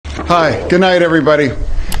Hi, good night, everybody.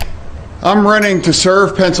 I'm running to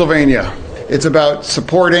serve Pennsylvania. It's about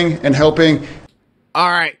supporting and helping. All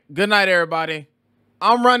right, good night, everybody.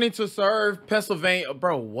 I'm running to serve Pennsylvania.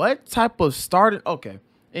 Bro, what type of started? Okay.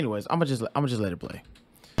 Anyways, I'm gonna just let it play.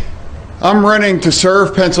 I'm running to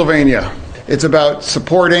serve Pennsylvania. It's about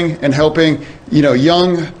supporting and helping,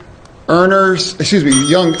 young earners,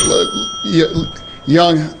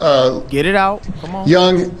 Get it out. Come on.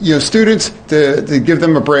 Young, students to give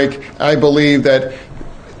them a break. I believe that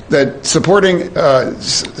supporting.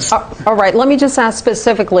 All right, let me just ask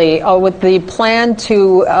specifically with the plan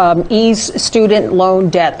to ease student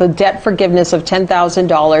loan debt, the debt forgiveness of $10,000,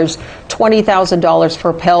 $20,000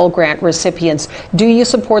 for Pell Grant recipients. Do you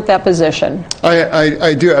support that position?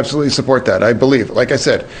 I do absolutely support that. I believe, like I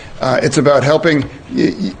said, it's about helping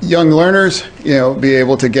young learners, be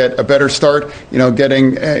able to get a better start,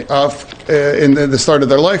 getting off in the start of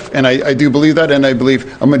their life. And I do believe that, and I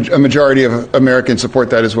believe a majority of Americans support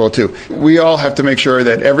that as well too. We all have to make sure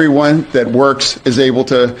that everyone that works is able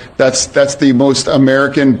to. That's the most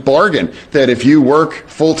American bargain. That if you work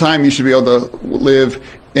full time, you should be able to live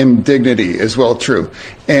in dignity as well. True,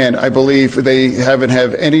 and I believe they haven't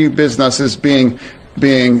have any businesses being.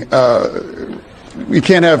 We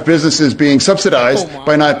can't have businesses being subsidized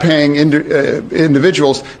by not paying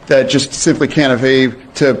individuals that just simply can't afford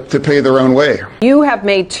to pay their own way. You have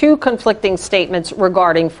made two conflicting statements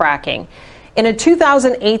regarding fracking. In a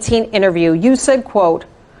 2018 interview, you said, quote,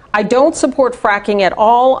 "I don't support fracking at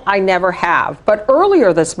all. I never have." But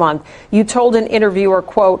earlier this month, you told an interviewer,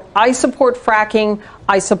 quote, "I support fracking.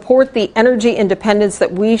 I support the energy independence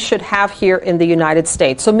that we should have here in the United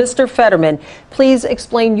States." So, Mr. Fetterman, please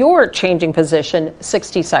explain your changing position.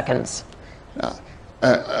 60 seconds.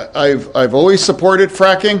 I've always supported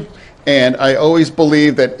fracking, and I always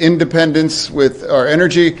believe that independence with our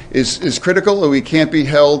energy is critical, and we can't be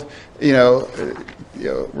held,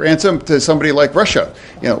 ransom to somebody like Russia.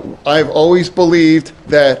 I've always believed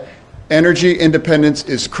that energy independence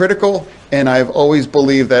is critical, and I've always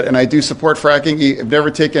believed that, and I do support fracking. I've never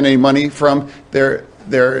taken any money from their.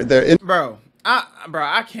 Bro,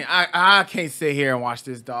 I can't sit here and watch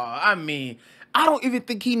this, dog. I mean, I don't even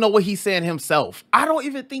think he know what he's saying himself. I don't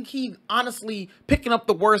even think he honestly picking up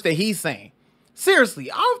the words that he's saying.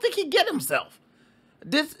 Seriously, I don't think he get himself.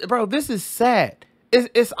 This is sad.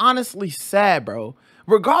 It's honestly sad, bro.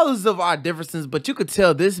 Regardless of our differences, but you could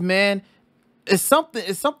tell this man is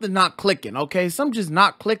something not clicking, okay? Something just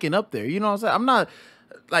not clicking up there. You know what I'm saying? I'm not,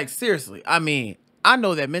 like, seriously. I mean, I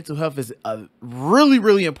know that mental health is a really,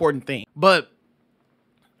 really important thing. But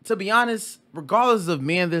to be honest, regardless of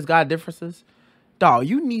me and this guy differences, dog,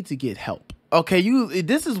 you need to get help. Okay,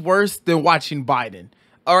 this is worse than watching Biden.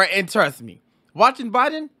 All right, and trust me, watching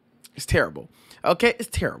Biden is terrible. Okay, it's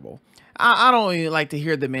terrible. I don't even like to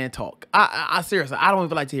hear the man talk. I seriously, I don't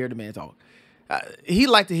even like to hear the man talk. He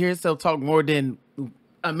like to hear himself talk more than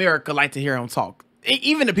America like to hear him talk.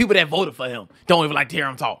 Even the people that voted for him don't even like to hear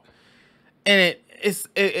him talk. And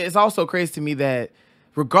it's also crazy to me that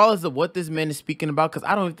regardless of what this man is speaking about, because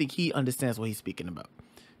I don't even think he understands what he's speaking about,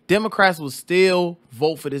 Democrats will still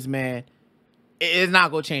vote for this man. It's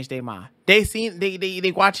not gonna change their mind. They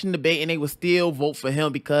watching the debate and they will still vote for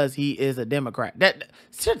him because he is a Democrat.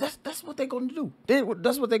 That's what they're gonna do.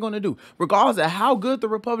 That's what they're gonna do, regardless of how good the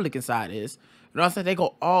Republican side is. You know what I'm saying? They gonna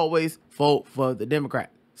always vote for the Democrat.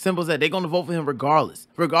 Simple as that. They're gonna vote for him regardless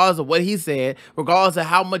of what he said, regardless of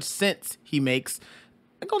how much sense he makes.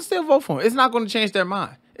 They're gonna still vote for him. It's not gonna change their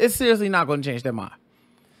mind. It's seriously not gonna change their mind.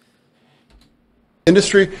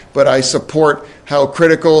 Industry, but I support how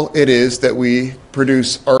critical it is that we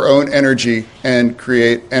produce our own energy and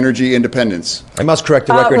create energy independence. I must correct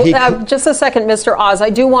the record. Just a second, Mr. Oz.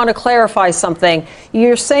 I do want to clarify something.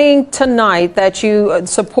 You're saying tonight that you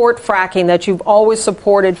support fracking, that you've always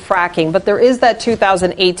supported fracking, but there is that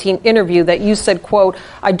 2018 interview that you said, quote,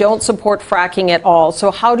 "I don't support fracking at all."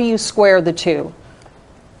 So how do you square the two?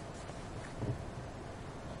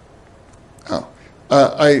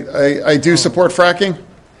 I do support fracking,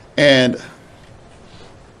 and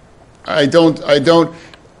I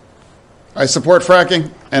support fracking,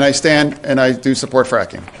 and I stand and I do support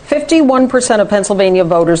fracking. 51% of Pennsylvania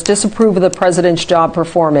voters disapprove of the president's job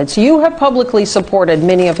performance. You have publicly supported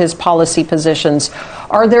many of his policy positions.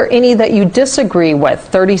 Are there any that you disagree with?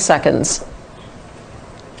 30 seconds.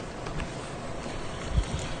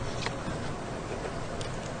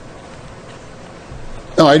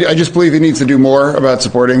 No, I just believe he needs to do more about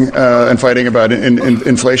supporting and fighting about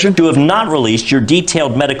inflation. You have not released your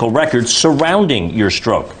detailed medical records surrounding your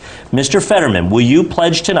stroke. Mr. Fetterman, will you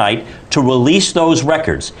pledge tonight to release those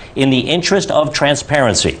records in the interest of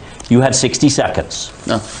transparency? You have 60 seconds.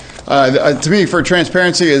 No, To me, for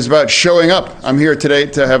transparency is about showing up. I'm here today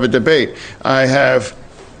to have a debate. I have,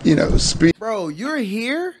 Bro, you're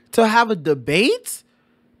here to have a debate?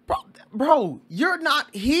 Bro, you're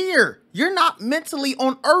not here. You're not mentally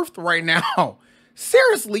on Earth right now.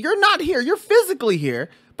 Seriously, you're not here. You're physically here,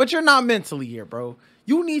 but you're not mentally here, bro.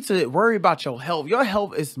 You need to worry about your health. Your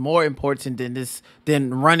health is more important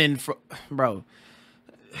than running for, bro.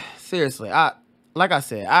 Seriously, like I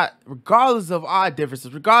said, regardless of our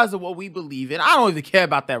differences, regardless of what we believe in, I don't even care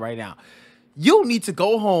about that right now. You need to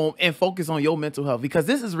go home and focus on your mental health, because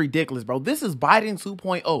this is ridiculous, bro. This is Biden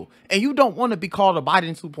 2.0, and you don't want to be called a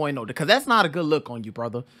Biden 2.0, because that's not a good look on you,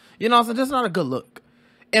 brother. You know what I'm saying? That's not a good look.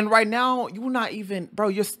 And right now, you're not even, bro,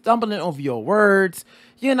 you're stumbling over your words.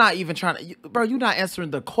 You're not even trying to, bro, you're not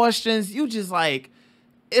answering the questions. You just like,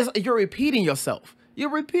 you're repeating yourself. You're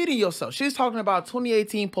repeating yourself. She's talking about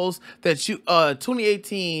 2018 posts that you,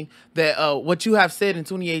 2018, that what you have said in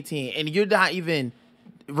 2018, and you're not even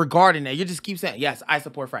regarding that. You just keep saying, yes, I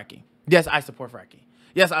support fracking. Yes, I support fracking.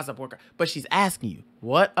 Yes, I support. But she's asking you,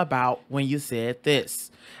 what about when you said this?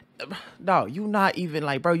 No, you're not even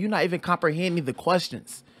like, bro, you're not even comprehending the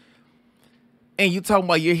questions. And you talking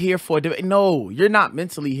about you're here for debate. No, you're not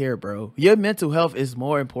mentally here, bro. Your mental health is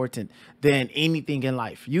more important than anything in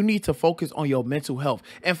life. You need to focus on your mental health.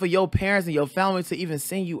 And for your parents and your family to even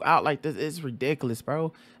send you out like this, it's ridiculous,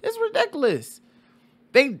 bro. It's ridiculous.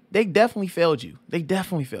 They definitely failed you. They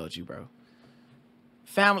definitely failed you, bro.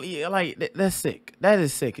 Family, like, that's sick. That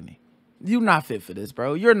is sickening. You're not fit for this,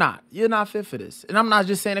 bro. You're not. You're not fit for this. And I'm not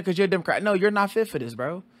just saying it because you're a Democrat. No, you're not fit for this,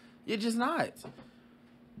 bro. You're just not.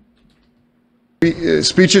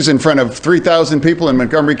 Speeches in front of 3,000 people in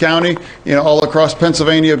Montgomery County, all across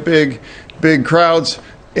Pennsylvania, big crowds.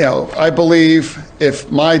 I believe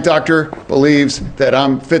if my doctor believes that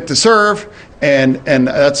I'm fit to serve, and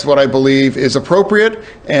that's what I believe is appropriate.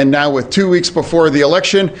 And now with 2 weeks before the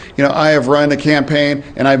election, I have run a campaign,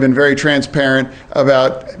 and I've been very transparent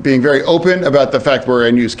about being very open about the fact we're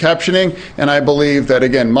in use captioning. And I believe that,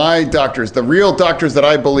 again, my doctors, the real doctors that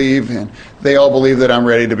I believe in, they all believe that I'm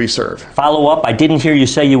ready to be served. Follow up, I didn't hear you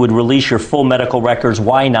say you would release your full medical records.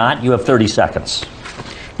 Why not? You have 30 seconds.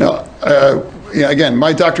 No, again,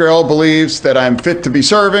 my Dr. L believes that I'm fit to be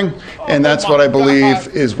serving, and that's what I believe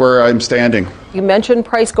is where I'm standing. You mentioned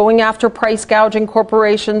going after price gouging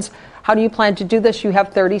corporations. How do you plan to do this? You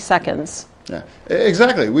have 30 seconds. Yeah,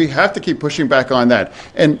 exactly. We have to keep pushing back on that.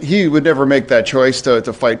 And he would never make that choice to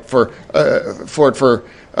fight for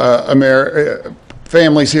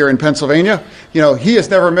families here in Pennsylvania. He has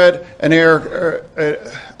never met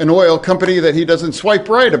an oil company that he doesn't swipe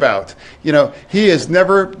right about. He has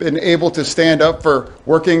never been able to stand up for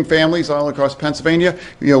working families all across Pennsylvania.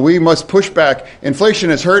 We must push back. Inflation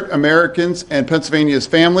has hurt Americans and Pennsylvania's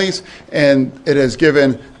families, and it has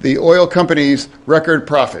given the oil companies record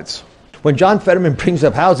profits. When John Fetterman brings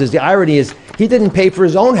up houses, the irony is he didn't pay for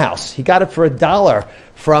his own house. He got it for $1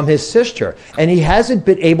 from his sister. And he hasn't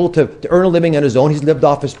been able to earn a living on his own. He's lived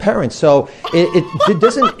off his parents. So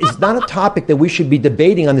it's not a topic that we should be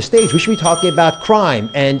debating on the stage. We should be talking about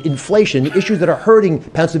crime and inflation, the issues that are hurting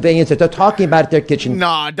Pennsylvanians that they're talking about at their kitchen.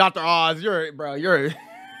 Nah, Dr. Oz, you're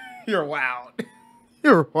wild.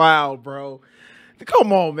 You're wild, bro.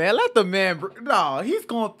 Come on, man. Let the man, no, he's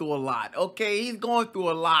going through a lot, okay? He's going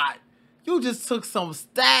through a lot. You just took some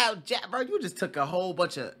stab, bro. You just took a whole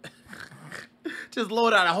bunch of, just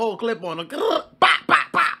load out a whole clip on him. Bop,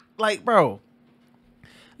 bop, bop. Like, bro,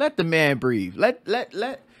 let the man breathe. Let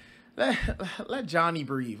Johnny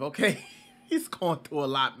breathe, okay? He's going through a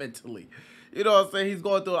lot mentally. You know what I'm saying? He's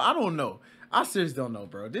going through. I don't know. I seriously don't know,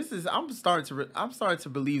 bro. I'm starting to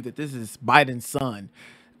believe that this is Biden's son.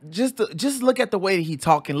 Just look at the way that he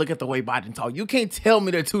talk and look at the way Biden talk. You can't tell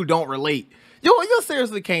me the two don't relate. You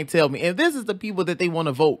seriously can't tell me. And this is the people that they want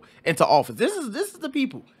to vote into office. This is the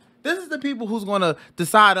people. This is the people who's going to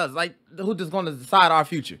decide us, like who's just going to decide our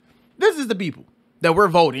future. This is the people that we're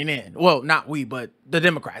voting in. Well, not we, but the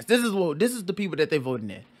Democrats. This is the people that they're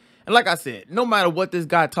voting in. And like I said, no matter what this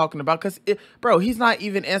guy talking about, bro, he's not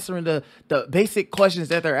even answering the basic questions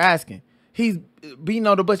that they're asking. He's beating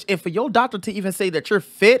on the bush. And for your doctor to even say that you're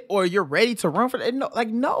fit or you're ready to run for that,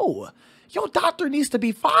 no. Your doctor needs to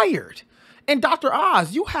be fired. And Dr.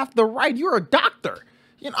 Oz, you have the right. You're a doctor.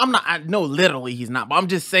 I know literally he's not, but I'm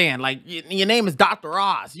just saying, like, your name is Dr.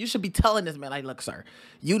 Oz. You should be telling this man, like, look, sir,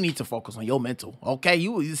 you need to focus on your mental, okay?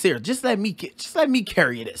 You serious? Just let me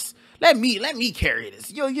carry this. Let me carry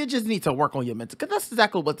this. You just need to work on your mental, because that's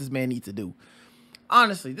exactly what this man needs to do.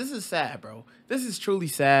 Honestly, this is sad, bro. This is truly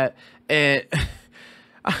sad, and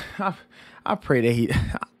I pray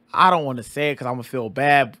that I don't want to say it because I'm gonna feel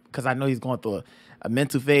bad because I know he's going through a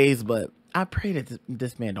mental phase, but I pray that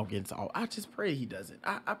this man don't get into all. I just pray he doesn't.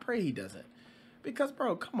 I pray he doesn't. Because,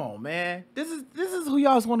 bro, come on, man. This is who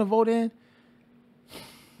y'all want to vote in.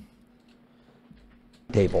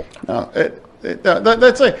 Table.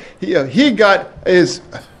 That's like he got his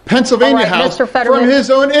Pennsylvania house from his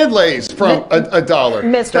own inlays from a dollar.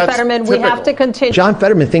 Mr. Fetterman, we have to continue. John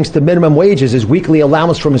Fetterman thinks the minimum wage is his weekly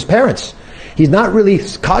allowance from his parents. He's not really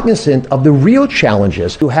cognizant of the real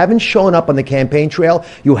challenges. You haven't shown up on the campaign trail.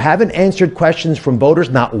 You haven't answered questions from voters,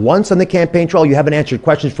 not once on the campaign trail. You haven't answered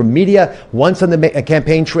questions from media once on the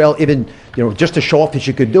campaign trail, even just to show off that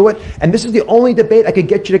you could do it. And this is the only debate I could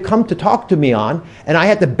get you to come to talk to me on. And I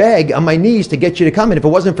had to beg on my knees to get you to come. And if it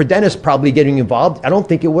wasn't for Dennis probably getting involved, I don't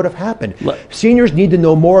think it would have happened. Seniors need to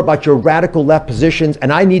know more about your radical left positions,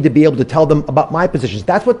 and I need to be able to tell them about my positions.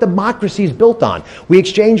 That's what democracy is built on. We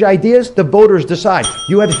exchange ideas, the voters decide.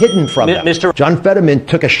 You have hidden from them. John Fetterman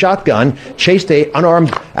took a shotgun, chased a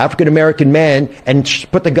unarmed African-American man, and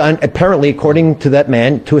put the gun, apparently, according to that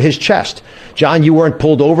man, to his chest. John, you weren't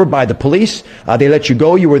pulled over by the police. They let you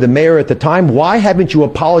go. You were the mayor at the time. Why haven't you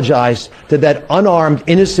apologized to that unarmed,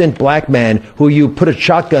 innocent black man who you put a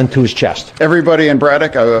shotgun to his chest? Everybody in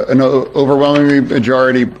Braddock, an overwhelming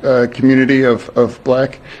majority community of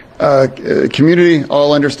black community,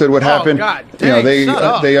 all understood what happened. God dang,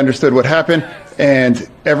 they understood what happened, and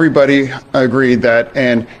everybody agreed that,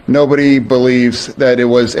 and nobody believes that it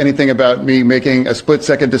was anything about me making a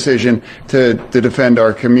split-second decision to defend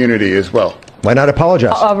our community as well. Why not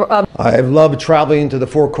apologize? I've loved traveling to the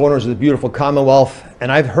four corners of the beautiful Commonwealth,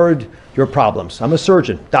 and I've heard your problems. I'm a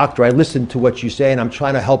surgeon, doctor. I listened to what you say, and I'm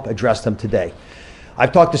trying to help address them today.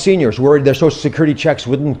 I've talked to seniors worried their Social Security checks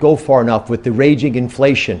wouldn't go far enough with the raging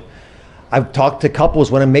inflation. I've talked to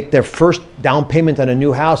couples when I make their first down payment on a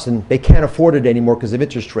new house and they can't afford it anymore because of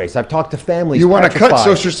interest rates. I've talked to families. You want to cut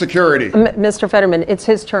Social Security. Mr. Fetterman, it's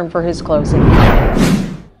his turn for his closing.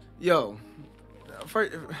 Yo.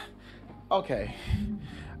 Okay.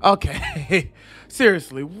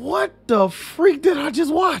 Seriously, what the freak did I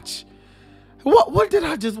just watch? What did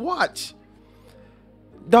I just watch?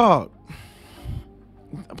 Dog.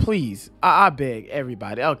 Please, I beg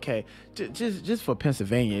everybody. Okay, just for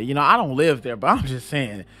Pennsylvania. I don't live there, but I'm just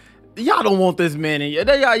saying, y'all don't want this man in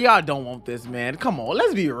y'all don't want this man. Come on,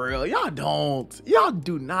 let's be real. Y'all don't. Y'all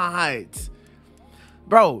do not.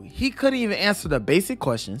 Bro, he couldn't even answer the basic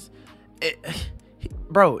questions.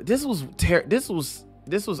 Bro, this was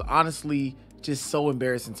honestly just so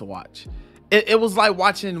embarrassing to watch. It was like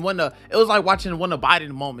watching one of Biden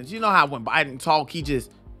moments. You know how when Biden talk, he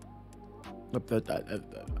just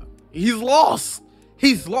he's lost.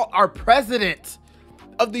 He's lost. Our president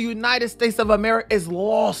of the United States of America is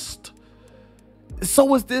lost.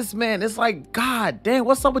 So is this man. It's like, God damn,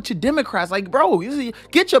 what's up with you Democrats? Like, bro,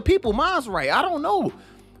 get your people minds right. I don't know.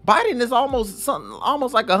 Biden is almost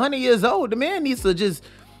like 100 years old. The man needs to just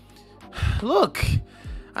look.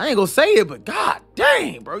 I ain't gonna say it, but God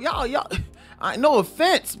dang, bro, y'all. No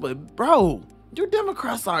offense, but bro, you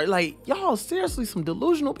Democrats are like, y'all seriously some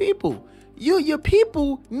delusional people. Your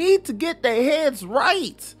people need to get their heads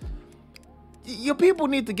right. Your people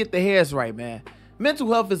need to get their heads right, man.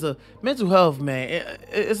 Mental health, man.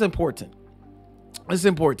 It's important. It's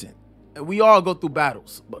important. We all go through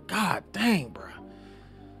battles, but God dang, bro.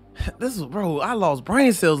 I lost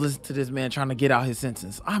brain cells listening to this man trying to get out his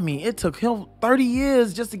sentence. I mean, it took him 30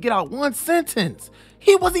 years just to get out one sentence.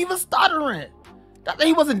 He wasn't even stuttering.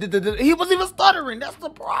 He wasn't even stuttering. That's the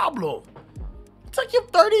problem. It took you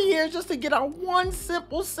 30 years just to get out one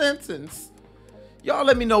simple sentence. Y'all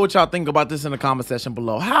let me know what y'all think about this in the comment section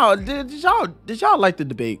below. How did y'all like the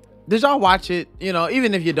debate? Did y'all watch it?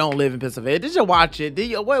 Even if you don't live in Pennsylvania, did you watch it?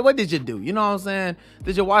 What did you do? You know what I'm saying?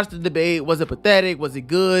 Did you watch the debate? Was it pathetic? Was it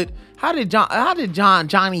good? How did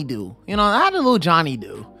Johnny do? How did little Johnny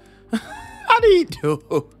do? How did he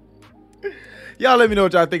do? Y'all let me know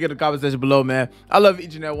what y'all think in the comment section below, man. I love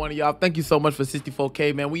each and every one of y'all. Thank you so much for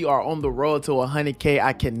 64K, man. We are on the road to 100K.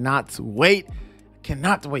 I cannot wait.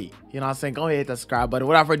 Cannot wait. You know what I'm saying? Go ahead, hit that subscribe button.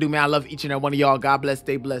 Whatever I do, man, I love each and every one of y'all. God bless.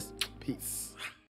 Stay blessed. Peace.